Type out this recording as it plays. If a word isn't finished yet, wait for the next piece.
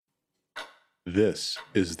This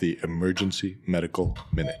is the Emergency Medical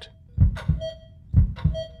Minute.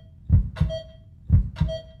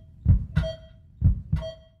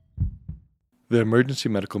 The Emergency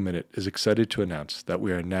Medical Minute is excited to announce that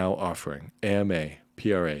we are now offering AMA,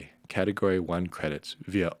 PRA, Category 1 credits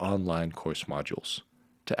via online course modules.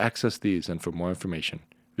 To access these and for more information,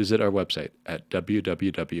 visit our website at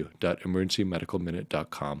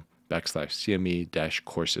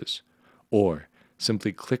www.emergencymedicalminute.com/CME-courses, or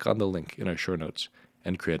simply click on the link in our show notes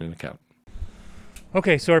and create an account.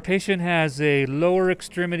 Okay, so our patient has a lower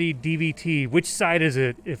extremity DVT. Which side is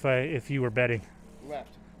it if you were betting?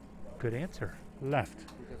 Left, Good answer. Left.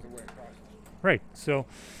 because of where it crosses. Right. So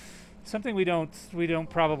something we don't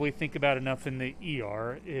probably think about enough in the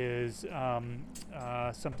ER is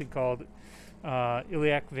something called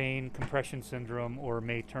iliac vein compression syndrome or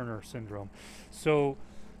May-Turner syndrome. So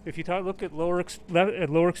if you look at lower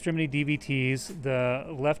extremity DVTs, the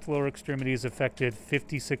left lower extremity is affected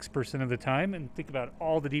 56% of the time. And think about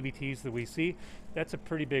all the DVTs that we see. That's a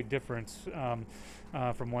pretty big difference from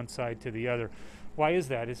one side to the other. Why is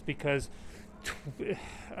that? It's because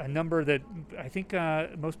a number that I think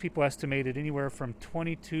most people estimated anywhere from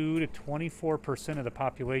 22 to 24% of the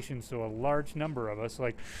population, so a large number of us,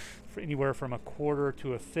 like anywhere from a quarter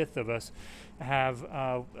to a fifth of us, have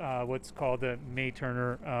what's called a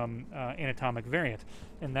May-Turner anatomic variant,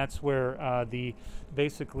 and that's where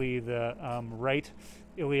basically the right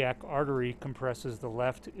iliac artery compresses the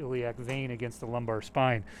left iliac vein against the lumbar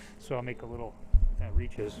spine. So I'll make a little that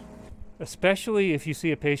reaches. Especially if you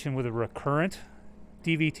see a patient with a recurrent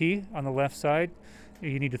DVT on the left side,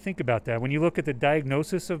 you need to think about that. When you look at the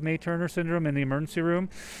diagnosis of May-Turner syndrome in the emergency room,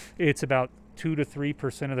 it's about 2 to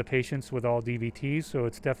 3% of the patients with all DVTs, so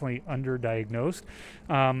it's definitely underdiagnosed.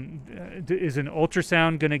 Is an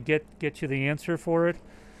ultrasound going to get you the answer for it?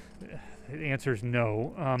 The answer is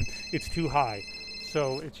no. It's too high.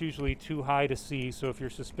 So it's usually too high to see. So if you're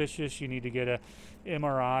suspicious, you need to get a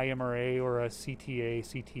MRI, MRA, or a CTA,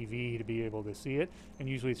 CTV to be able to see it. And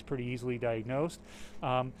usually it's pretty easily diagnosed.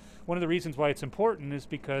 One of the reasons why it's important is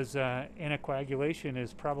because anticoagulation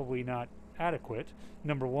is probably not adequate.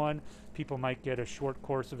 Number one, people might get a short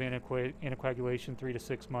course of anticoagulation, 3 to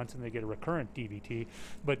 6 months, and they get a recurrent DVT.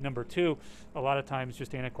 But number two, a lot of times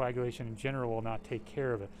just anticoagulation in general will not take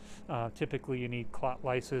care of it. Typically you need clot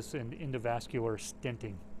lysis and endovascular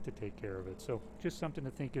stenting to take care of it. So just something to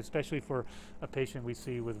think, especially for a patient we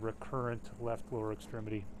see with recurrent left lower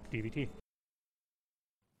extremity DVT.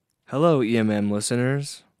 Hello, EMM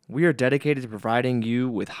listeners. We are dedicated to providing you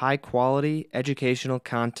with high-quality educational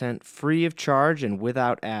content free of charge and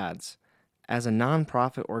without ads. As a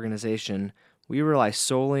nonprofit organization, we rely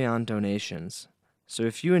solely on donations. So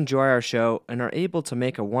if you enjoy our show and are able to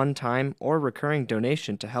make a one-time or recurring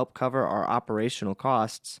donation to help cover our operational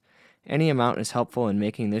costs, any amount is helpful in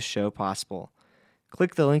making this show possible.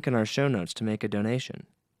 Click the link in our show notes to make a donation.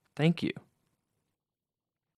 Thank you.